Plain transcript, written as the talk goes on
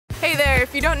Hey there,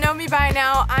 if you don't know me by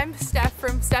now, I'm Steph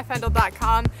from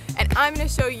StephHendel.com, and I'm going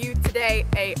to show you today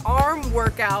a arm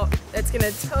workout that's going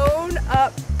to tone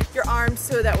up your arms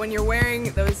so that when you're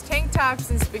wearing those tank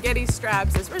tops and spaghetti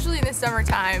straps, especially in the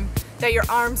summertime, that your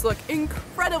arms look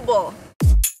incredible.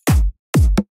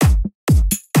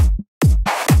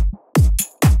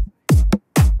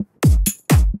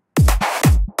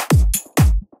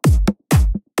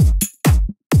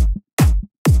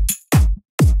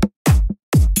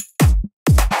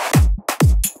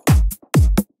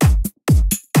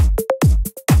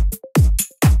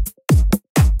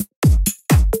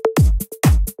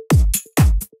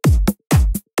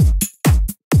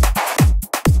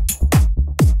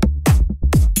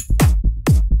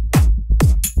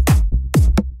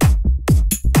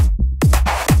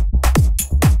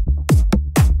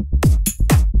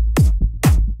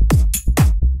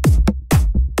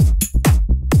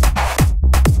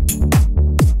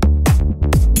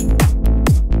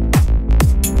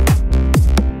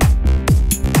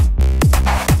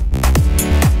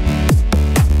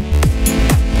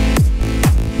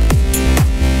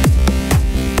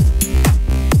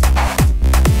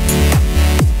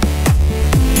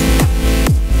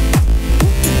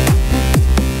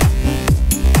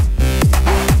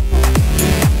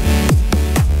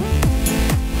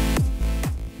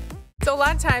 So a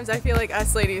lot of times I feel like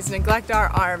us ladies neglect our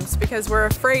arms because we're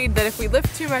afraid that if we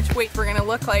lift too much weight, we're gonna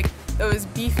look like those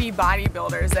beefy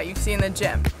bodybuilders that you see in the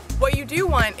gym. What you do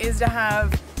want is to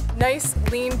have nice,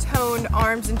 lean, toned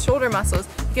arms and shoulder muscles,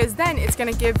 because then it's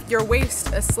gonna give your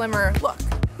waist a slimmer look.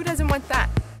 Who doesn't want that?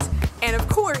 And of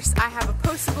course, I have a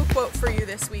postable quote for you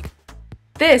this week.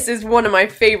 This is one of my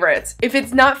favorites. If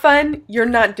it's not fun, you're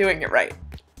not doing it right.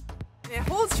 And it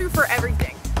holds true for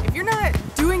everything. If you're not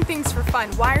doing things for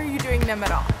fun, why are you doing them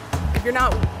at all? If you're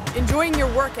not enjoying your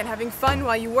work and having fun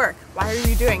while you work, why are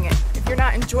you doing it? If you're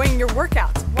not enjoying your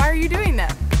workouts, why are you doing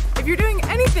them? If you're doing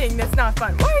anything that's not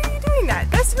fun, why are you doing that?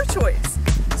 That's your choice.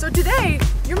 So today,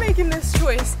 you're making this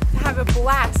choice to have a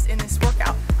blast in this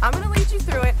workout. I'm gonna lead you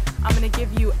through it. I'm gonna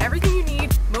give you everything you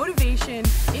need, motivation,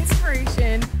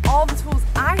 inspiration, all the tools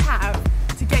I have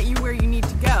to get you where you need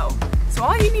to go. So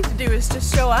all you need to do is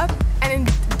just show up and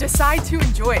decide to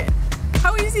enjoy it.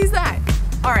 How easy is that?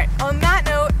 All right, on that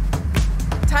note,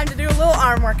 time to do a little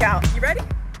arm workout. You ready?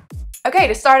 Okay,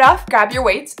 to start off, grab your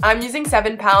weights. I'm using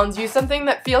 7 pounds. Use something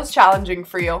that feels challenging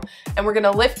for you. And we're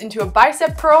gonna lift into a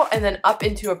bicep curl and then up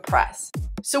into a press.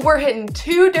 So we're hitting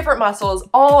 2 different muscles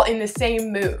all in the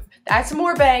same move. That's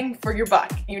more bang for your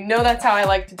buck. You know that's how I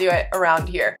like to do it around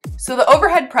here. So the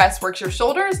overhead press works your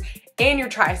shoulders and your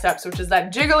triceps, which is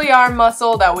that jiggly arm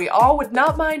muscle that we all would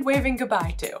not mind waving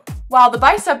goodbye to. While the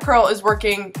bicep curl is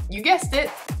working, you guessed it,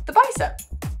 the bicep.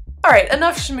 All right,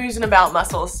 enough schmoozing about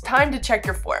muscles. Time to check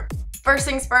your form. First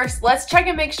things first, let's check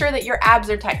and make sure that your abs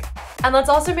are tight. And let's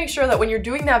also make sure that when you're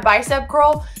doing that bicep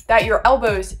curl, that your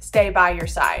elbows stay by your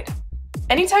side.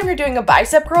 Anytime you're doing a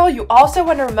bicep curl, you also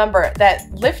want to remember that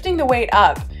lifting the weight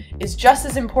up is just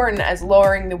as important as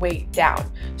lowering the weight down.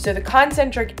 So the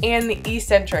concentric and the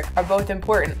eccentric are both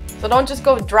important. So don't just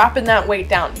go dropping that weight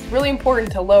down. It's really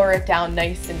important to lower it down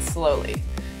nice and slowly.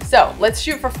 So let's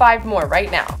shoot for 5 more right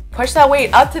now. Push that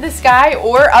weight up to the sky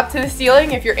or up to the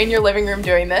ceiling if you're in your living room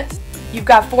doing this. You've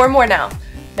got 4 more now.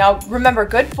 Now remember,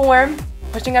 good form,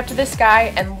 pushing up to the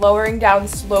sky and lowering down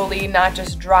slowly, not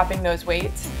just dropping those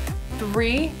weights.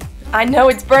 3. I know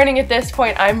it's burning at this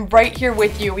point. I'm right here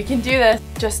with you. We can do this.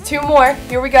 Just 2 more.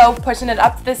 Here we go. Pushing it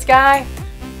up to the sky,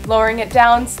 lowering it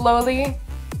down slowly.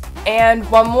 And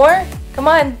 1 more. Come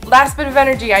on. Last bit of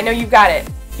energy. I know you've got it.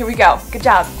 Here we go. Good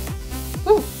job.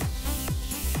 Woo.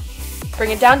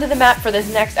 Bring it down to the mat for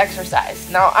this next exercise.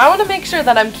 Now, I want to make sure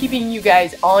that I'm keeping you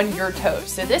guys on your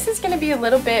toes. So this is going to be a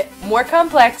little bit more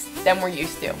complex than we're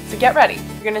used to. So get ready.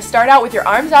 You're going to start out with your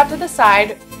arms out to the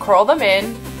side, curl them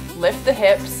in, lift the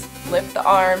hips, lift the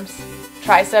arms,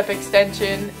 tricep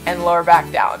extension, and lower back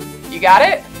down. You got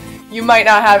it? You might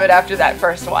not have it after that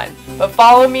first one, but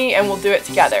follow me and we'll do it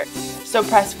together. So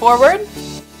press forward,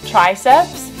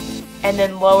 triceps, and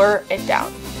then lower it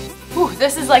down. Whew,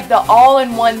 this is like the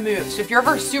all-in-one move. So if you're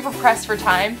ever super pressed for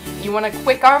time, you want a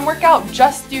quick arm workout,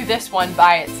 just do this one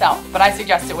by itself. But I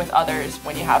suggest it with others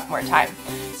when you have more time.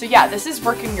 So yeah, this is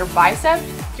working your biceps,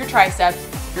 your triceps,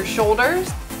 your shoulders,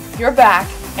 your back,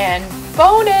 and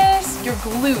bonus, your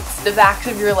glutes, the backs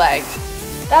of your legs.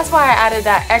 That's why I added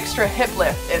that extra hip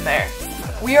lift in there.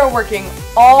 We are working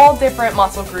all different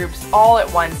muscle groups all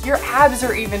at once. Your abs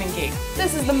are even engaged.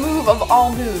 This is the move of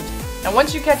all moves. And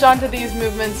once you catch on to these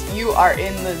movements, you are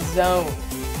in the zone.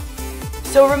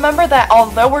 So remember that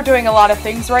although we're doing a lot of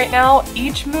things right now,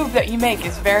 each move that you make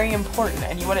is very important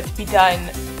and you want it to be done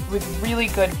with really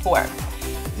good form.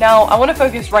 Now, I want to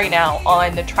focus right now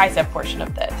on the tricep portion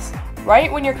of this.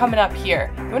 Right when you're coming up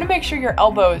here, you want to make sure your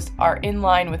elbows are in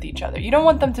line with each other. You don't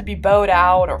want them to be bowed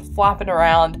out or flopping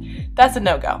around. That's a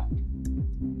no-go.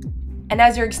 And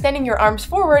as you're extending your arms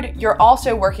forward, you're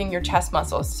also working your chest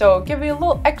muscles. So give you a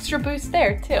little extra boost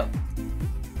there too.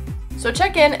 So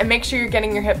check in and make sure you're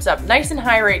getting your hips up nice and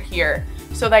high right here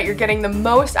so that you're getting the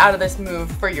most out of this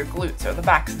move for your glutes or the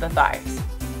backs of the thighs.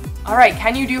 All right,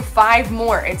 can you do 5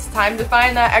 more? It's time to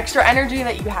find that extra energy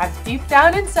that you have deep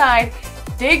down inside.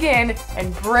 Dig in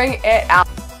and bring it out.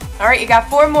 All right, you got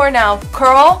 4 more now.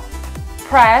 Curl,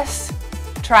 press,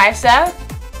 tricep,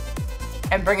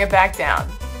 and bring it back down.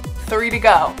 3 to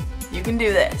go. You can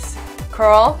do this.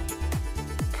 Curl,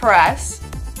 press,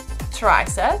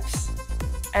 triceps,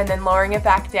 and then lowering it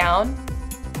back down.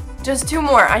 Just 2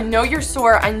 more. I know you're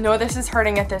sore. I know this is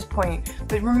hurting at this point,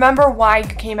 but remember why you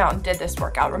came out and did this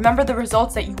workout. Remember the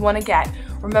results that you want to get.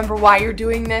 Remember why you're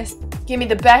doing this. Give me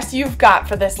the best you've got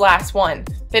for this last one.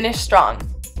 Finish strong.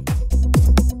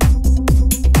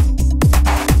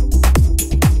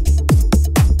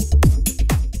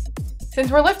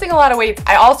 Since we're lifting a lot of weights,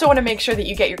 I also want to make sure that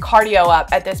you get your cardio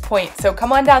up at this point. So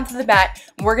come on down to the mat,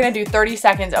 and we're going to do 30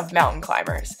 seconds of mountain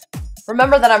climbers.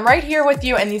 Remember that I'm right here with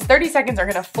you, and these 30 seconds are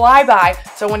going to fly by,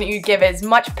 so I want you to give as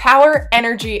much power,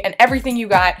 energy, and everything you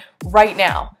got right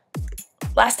now.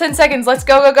 Last 10 seconds, let's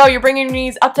go, go, go. You're bringing your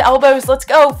knees up to elbows. Let's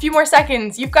go, a few more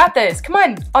seconds. You've got this. Come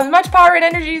on, as much power and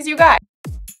energy as you got.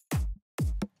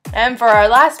 And for our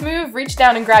last move, reach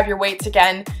down and grab your weights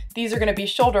again. These are going to be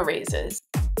shoulder raises.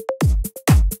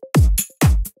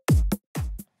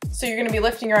 So you're going to be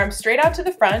lifting your arms straight out to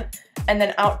the front and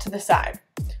then out to the side.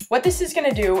 What this is going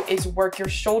to do is work your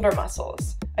shoulder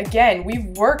muscles. Again, we've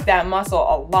worked that muscle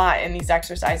a lot in these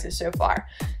exercises so far.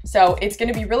 So it's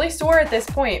going to be really sore at this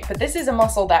point, but this is a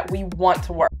muscle that we want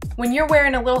to work. When you're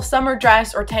wearing a little summer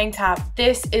dress or tank top,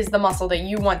 this is the muscle that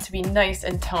you want to be nice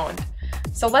and toned.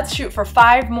 So let's shoot for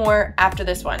 5 more after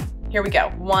this one. Here we go.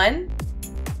 1,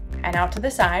 and out to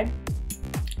the side.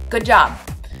 Good job.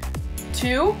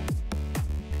 2,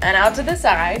 and out to the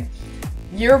side.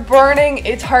 You're burning,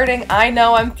 it's hurting, I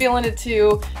know, I'm feeling it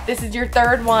too. This is your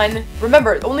 3rd one.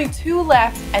 Remember, only 2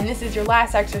 left, and this is your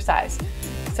last exercise.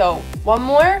 So 1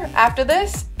 more after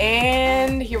this,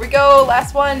 and here we go,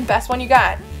 last one, best one you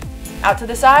got. Out to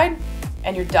the side,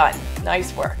 and you're done.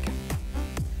 Nice work.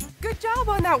 Good job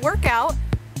on that workout.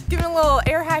 Give it a little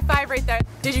air high five right there.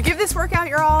 Did you give this workout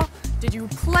your all? Did you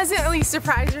pleasantly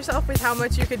surprise yourself with how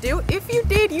much you could do? If you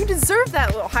did, you deserve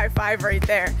that little high five right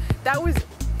there. That was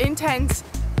intense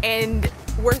and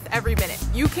worth every minute.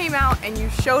 You came out and you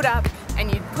showed up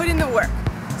and you put in the work.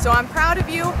 So I'm proud of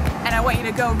you, and I want you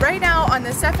to go right now on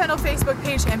the Steph Hendel Facebook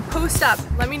page and post up.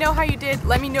 Let me know how you did.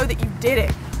 Let me know that you did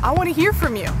it. I want to hear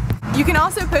from you. You can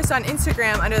also post on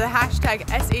Instagram under the hashtag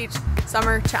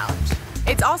 #SHSummerChallenge.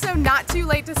 It's also not too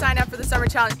late to sign up for the Summer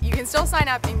Challenge. You can still sign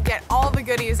up and get all the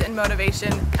goodies and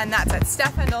motivation, and that's at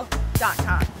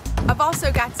StephHendel.com. I've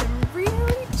also got some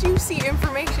really juicy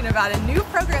information about a new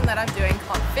program that I'm doing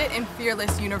called Fit and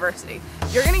Fearless University.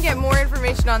 You're gonna get more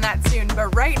information on that soon,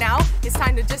 but right now it's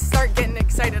time to just start getting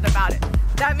excited about it.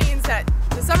 That means that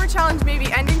the Summer Challenge may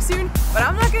be ending soon, but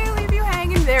I'm not gonna leave you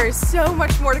hanging. There is so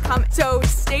much more to come. So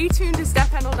stay tuned to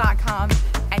StephHendel.com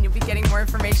and you'll be getting more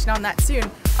information on that soon.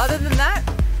 Other than that,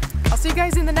 I'll see you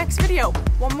guys in the next video.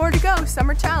 1 more to go,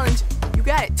 Summer Challenge. You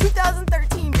got it,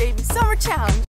 2013, baby, Summer Challenge.